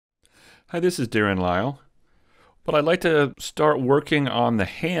Hi, this is Darren Lyle. But I'd like to start working on the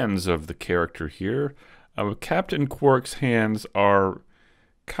hands of the character here. Captain Qwark's hands are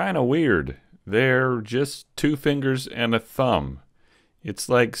kind of weird. They're just two fingers and a thumb. It's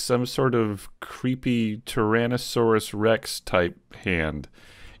like some sort of creepy Tyrannosaurus Rex type hand.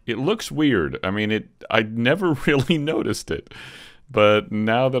 It looks weird. I mean, I never really noticed it. But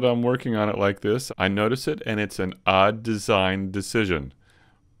now that I'm working on it like this, I notice it, and it's an odd design decision.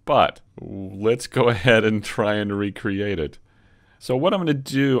 But let's go ahead and try and recreate it. So what I'm going to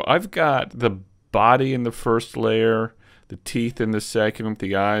do, I've got the body in the first layer, the teeth in the second,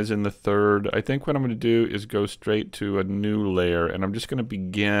 the eyes in the third. I think what I'm going to do is go straight to a new layer, and I'm just going to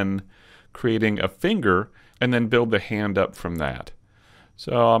begin creating a finger and then build the hand up from that.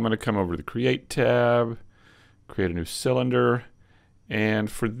 So I'm going to come over to the Create tab, create a new cylinder, and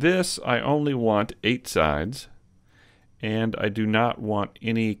for this I only want 8 sides. And I do not want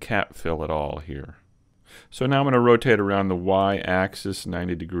any cap fill at all here. So now I'm going to rotate around the y-axis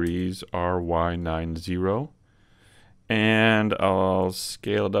 90 degrees, RY90. And I'll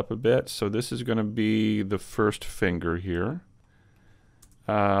scale it up a bit. So this is going to be the first finger here.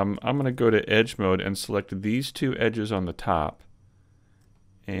 I'm going to go to Edge Mode and select these 2 edges on the top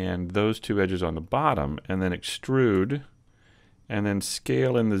and those 2 edges on the bottom, and then Extrude, and then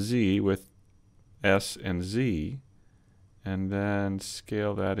scale in the Z with S and Z. And then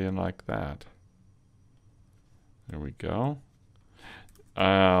scale that in like that. There we go.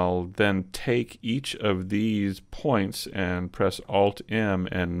 I'll then take each of these points and press Alt-M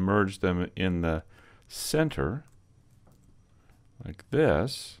and merge them in the center, like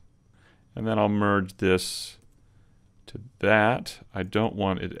this. And then I'll merge this to that. I don't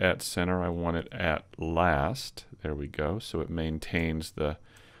want it at center, I want it at last. There we go, so it maintains the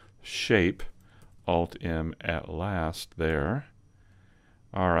shape. Alt-M at last there.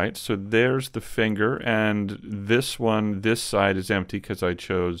 Alright, so there's the finger, and this side is empty because I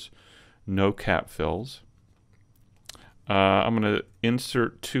chose no cap fills. I'm going to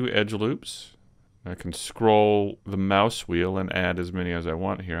insert 2 edge loops. I can scroll the mouse wheel and add as many as I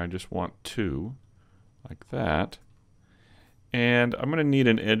want here. I just want 2, like that. And I'm going to need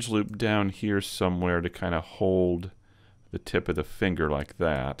an edge loop down here somewhere to kind of hold the tip of the finger like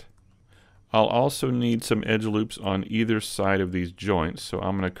that. I'll also need some edge loops on either side of these joints, so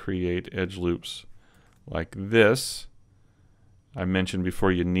I'm going to create edge loops like this. I mentioned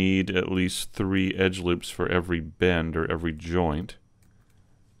before you need at least 3 edge loops for every bend or every joint.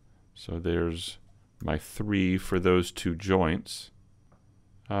 So there's my 3 for those 2 joints.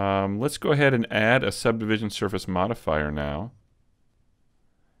 Let's go ahead and add a subdivision surface modifier now.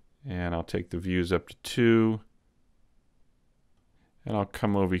 And I'll take the views up to 2. And I'll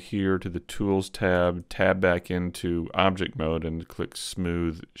come over here to the Tools tab, tab back into Object Mode, and click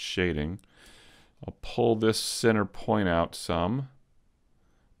Smooth Shading. I'll pull this center point out some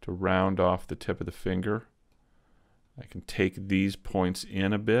to round off the tip of the finger. I can take these points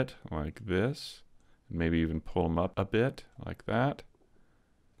in a bit, like this, and maybe even pull them up a bit, like that.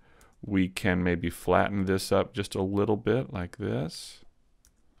 We can maybe flatten this up just a little bit, like this.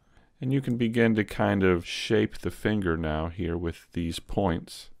 And you can begin to kind of shape the finger now here with these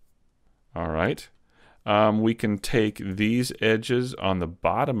points. All right. We can take these edges on the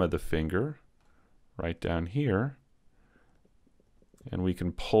bottom of the finger, right down here, and we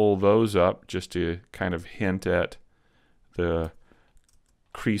can pull those up just to kind of hint at the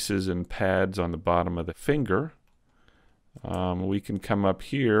creases and pads on the bottom of the finger. We can come up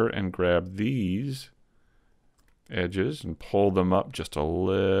here and grab these edges and pull them up just a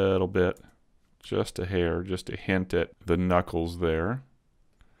little bit, just a hair, just to hint at the knuckles there.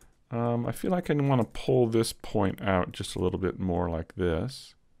 I feel like I want to pull this point out just a little bit more like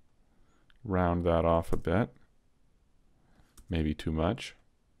this. Round that off a bit. Maybe too much.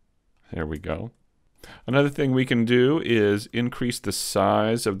 There we go. Another thing we can do is increase the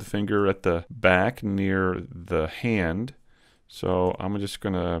size of the finger at the back near the hand. So I'm just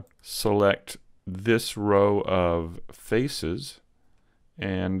going to select this row of faces,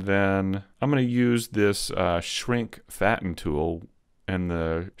 and then I'm going to use this shrink fatten tool, and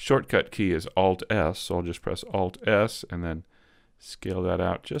the shortcut key is Alt-S, so I'll just press Alt-S and then scale that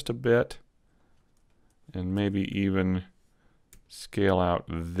out just a bit, and maybe even scale out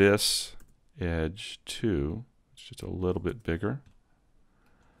this edge too. It's just a little bit bigger.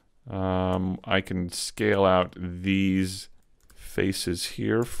 I can scale out these faces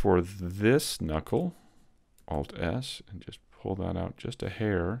here for this knuckle, Alt-S, and just pull that out just a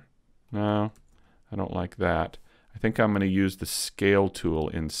hair. No, I don't like that. I think I'm going to use the scale tool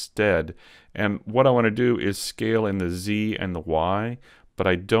instead. And what I want to do is scale in the Z and the Y, but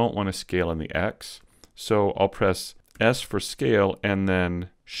I don't want to scale in the X. So I'll press S for scale and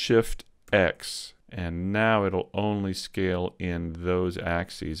then Shift X. And now it'll only scale in those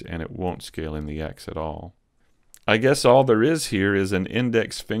axes and it won't scale in the X at all. I guess all there is here is an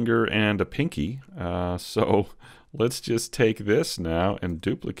index finger and a pinky. So let's just take this now and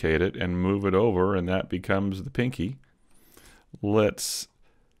duplicate it and move it over, and that becomes the pinky. Let's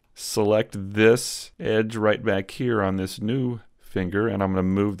select this edge right back here on this new finger, and I'm going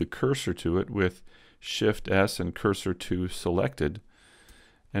to move the cursor to it with Shift S and cursor to selected.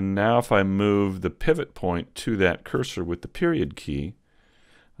 And now if I move the pivot point to that cursor with the period key,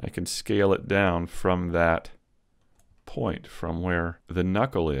 I can scale it down from that point, from where the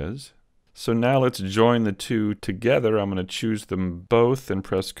knuckle is. So now let's join the two together. I'm going to choose them both and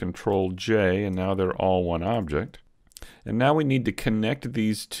press Ctrl J, and now they're all one object. And now we need to connect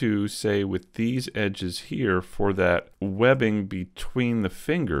these two, say, with these edges here for that webbing between the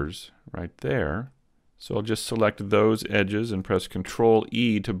fingers right there. So I'll just select those edges and press Ctrl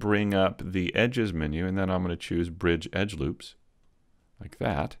E to bring up the Edges menu, and then I'm going to choose Bridge Edge Loops, like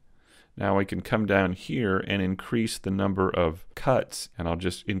that. Now I can come down here and increase the number of cuts, and I'll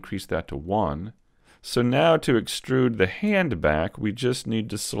just increase that to 1. So now to extrude the hand back, we just need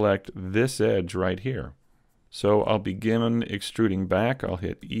to select this edge right here. So I'll begin extruding back. I'll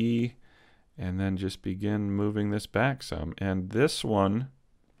hit E and then just begin moving this back some. And this one,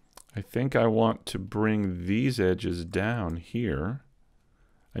 I think I want to bring these edges down here.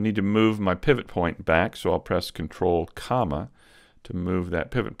 I need to move my pivot point back, so I'll press Control, comma, to move that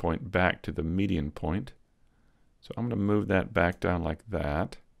pivot point back to the median point. So I'm going to move that back down like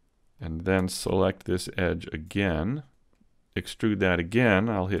that, and then select this edge again, extrude that again.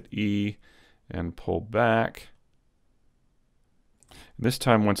 I'll hit E and pull back. And this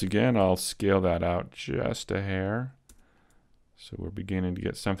time, once again, I'll scale that out just a hair. So we're beginning to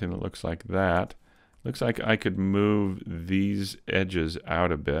get something that looks like that. Looks like I could move these edges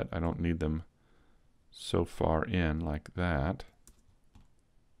out a bit. I don't need them so far in like that.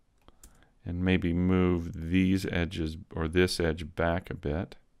 And maybe move these edges or this edge back a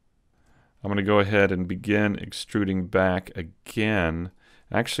bit. I'm going to go ahead and begin extruding back again.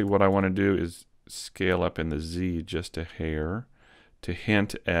 Actually, what I want to do is scale up in the Z just a hair to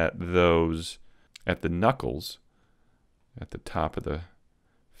hint at those, at the knuckles at the top of the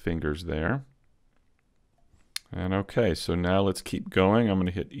fingers there. And okay, so now let's keep going. I'm going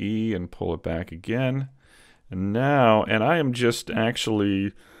to hit E and pull it back again. And now, and I am just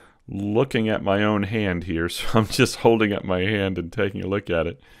actually looking at my own hand here, so I'm just holding up my hand and taking a look at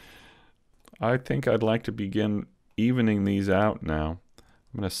it. I think I'd like to begin evening these out now.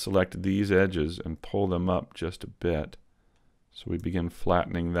 I'm going to select these edges and pull them up just a bit. So we begin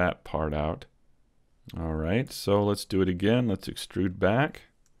flattening that part out. All right, so let's do it again. Let's extrude back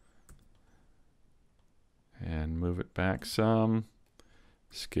and move it back some.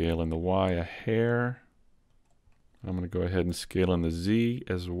 Scale in the Y a hair. I'm going to go ahead and scale in the Z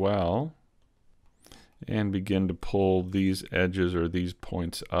as well, and begin to pull these edges or these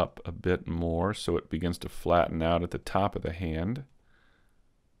points up a bit more so it begins to flatten out at the top of the hand.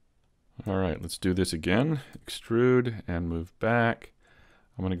 All right, let's do this again. Extrude and move back.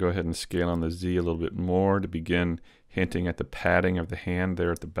 I'm going to go ahead and scale on the Z a little bit more to begin hinting at the padding of the hand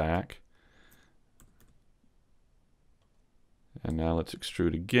there at the back. And now let's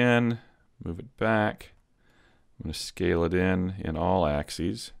extrude again, move it back. I'm going to scale it in all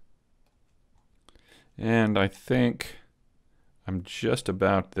axes. And I think I'm just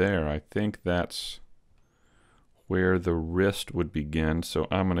about there. I think that's where the wrist would begin. So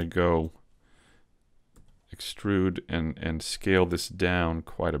I'm going to go extrude and scale this down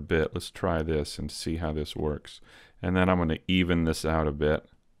quite a bit. Let's try this and see how this works. And then I'm going to even this out a bit.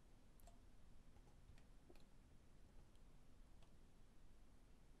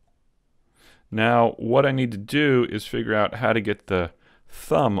 Now, what I need to do is figure out how to get the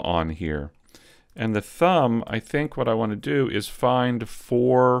thumb on here. And the thumb, I think what I want to do is find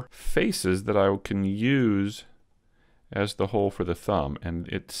 4 faces that I can use as the hole for the thumb. And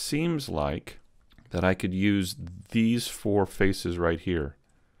it seems like that I could use these 4 faces right here.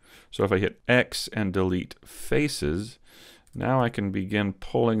 So if I hit X and delete faces, now I can begin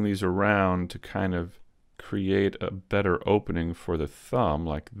pulling these around to kind of create a better opening for the thumb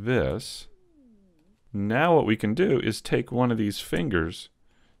like this. Now what we can do is take one of these fingers,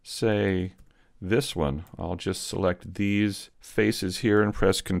 say this one. I'll just select these faces here and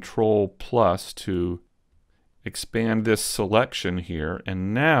press Control plus to expand this selection here.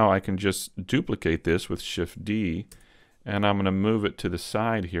 And now I can just duplicate this with Shift D, and I'm going to move it to the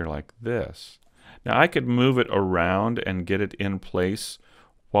side here like this. Now I could move it around and get it in place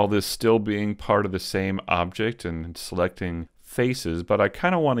while this still being part of the same object and selecting faces, but I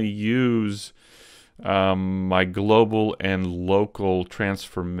kind of want to use my global and local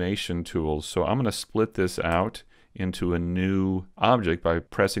transformation tools. So I'm going to split this out into a new object by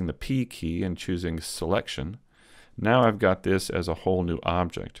pressing the P key and choosing selection. Now I've got this as a whole new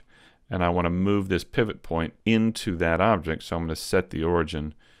object, and I want to move this pivot point into that object, so I'm going to set the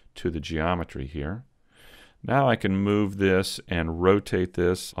origin to the geometry here. Now I can move this and rotate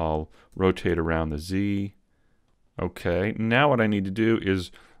this. I'll rotate around the Z. Okay, now what I need to do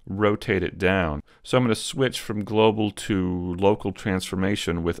is rotate it down. So I'm going to switch from global to local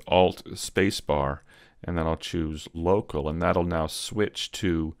transformation with Alt spacebar, and then I'll choose local, and that'll now switch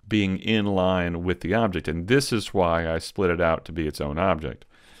to being in line with the object. And this is why I split it out to be its own object.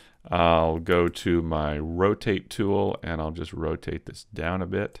 I'll go to my rotate tool, and I'll just rotate this down a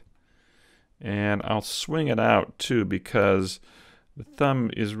bit. And I'll swing it out too, because the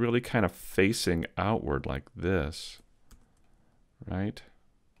thumb is really kind of facing outward like this, right?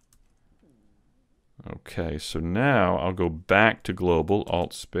 Okay, so now I'll go back to global,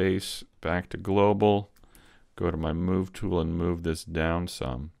 Alt space, back to global, go to my move tool and move this down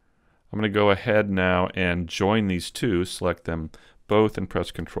some. I'm going to go ahead now and join these two, select them both and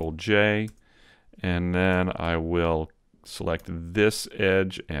press Ctrl J, and then I will select this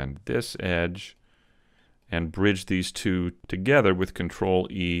edge and bridge these two together with Ctrl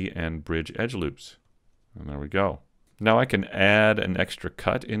E and bridge edge loops. And there we go. Now I can add an extra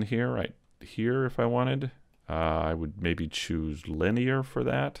cut in here, right here if I wanted. I would maybe choose linear for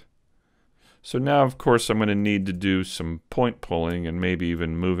that. So now of course I'm going to need to do some point pulling and maybe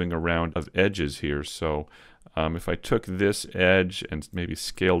even moving around of edges here. So if I took this edge and maybe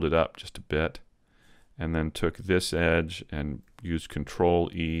scaled it up just a bit, and then took this edge and used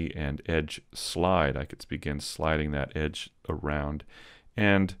Ctrl E and edge slide, I could begin sliding that edge around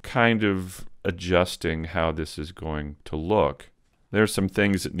and kind of adjusting how this is going to look. There's some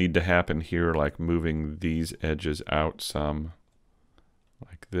things that need to happen here, like moving these edges out some,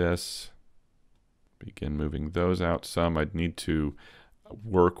 like this. Begin moving those out some. I'd need to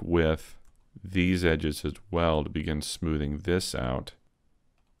work with these edges as well to begin smoothing this out.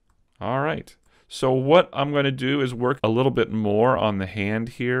 All right. So what I'm going to do is work a little bit more on the hand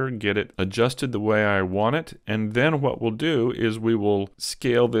here, get it adjusted the way I want it, and then what we'll do is we will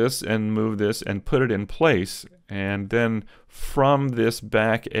scale this and move this and put it in place, and then from this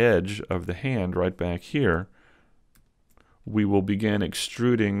back edge of the hand right back here, we will begin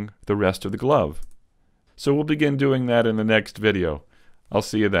extruding the rest of the glove. So we'll begin doing that in the next video. I'll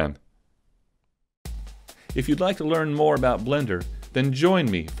see you then. If you'd like to learn more about Blender, then join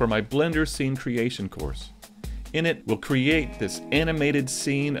me for my Blender Scene Creation course. In it, we'll create this animated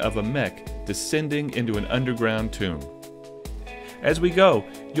scene of a mech descending into an underground tomb. As we go,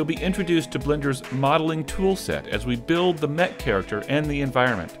 you'll be introduced to Blender's modeling toolset as we build the mech character and the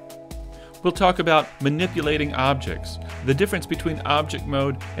environment. We'll talk about manipulating objects, the difference between object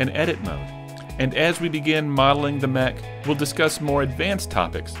mode and edit mode. And as we begin modeling the mech, we'll discuss more advanced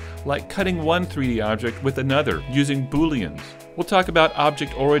topics like cutting one 3D object with another using booleans. We'll talk about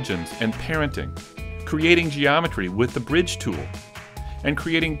object origins and parenting, creating geometry with the bridge tool, and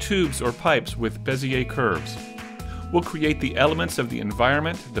creating tubes or pipes with Bezier curves. We'll create the elements of the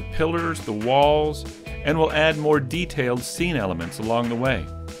environment, the pillars, the walls, and we'll add more detailed scene elements along the way.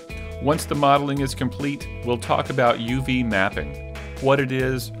 Once the modeling is complete, we'll talk about UV mapping, what it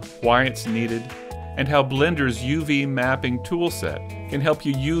is, why it's needed, and how Blender's UV mapping toolset can help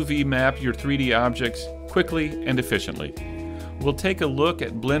you UV map your 3D objects quickly and efficiently. We'll take a look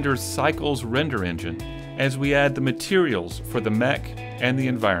at Blender's Cycles render engine as we add the materials for the mech and the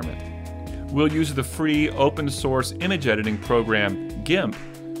environment. We'll use the free open source image editing program GIMP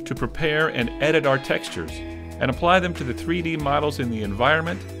to prepare and edit our textures and apply them to the 3D models in the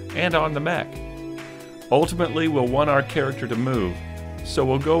environment and on the mech. Ultimately, we'll want our character to move, so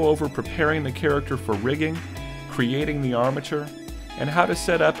we'll go over preparing the character for rigging, creating the armature, and how to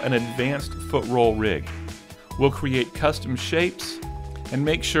set up an advanced foot roll rig. We'll create custom shapes and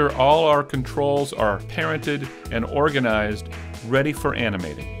make sure all our controls are parented and organized, ready for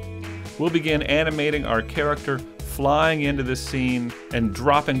animating. We'll begin animating our character flying into the scene and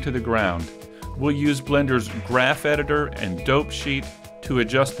dropping to the ground. We'll use Blender's graph editor and dope sheet to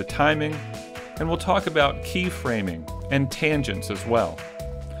adjust the timing, and we'll talk about keyframing and tangents as well.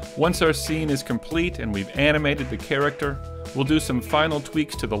 Once our scene is complete and we've animated the character, we'll do some final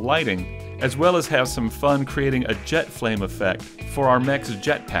tweaks to the lighting, as well as have some fun creating a jet flame effect for our mech's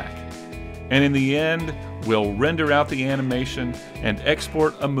jetpack. And in the end, we'll render out the animation and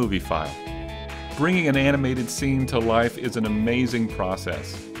export a movie file. Bringing an animated scene to life is an amazing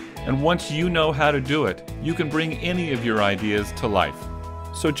process. And once you know how to do it, you can bring any of your ideas to life.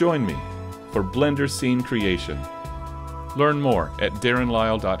 So join me for Blender Scene Creation. Learn more at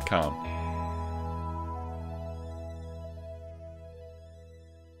darrenlyle.com.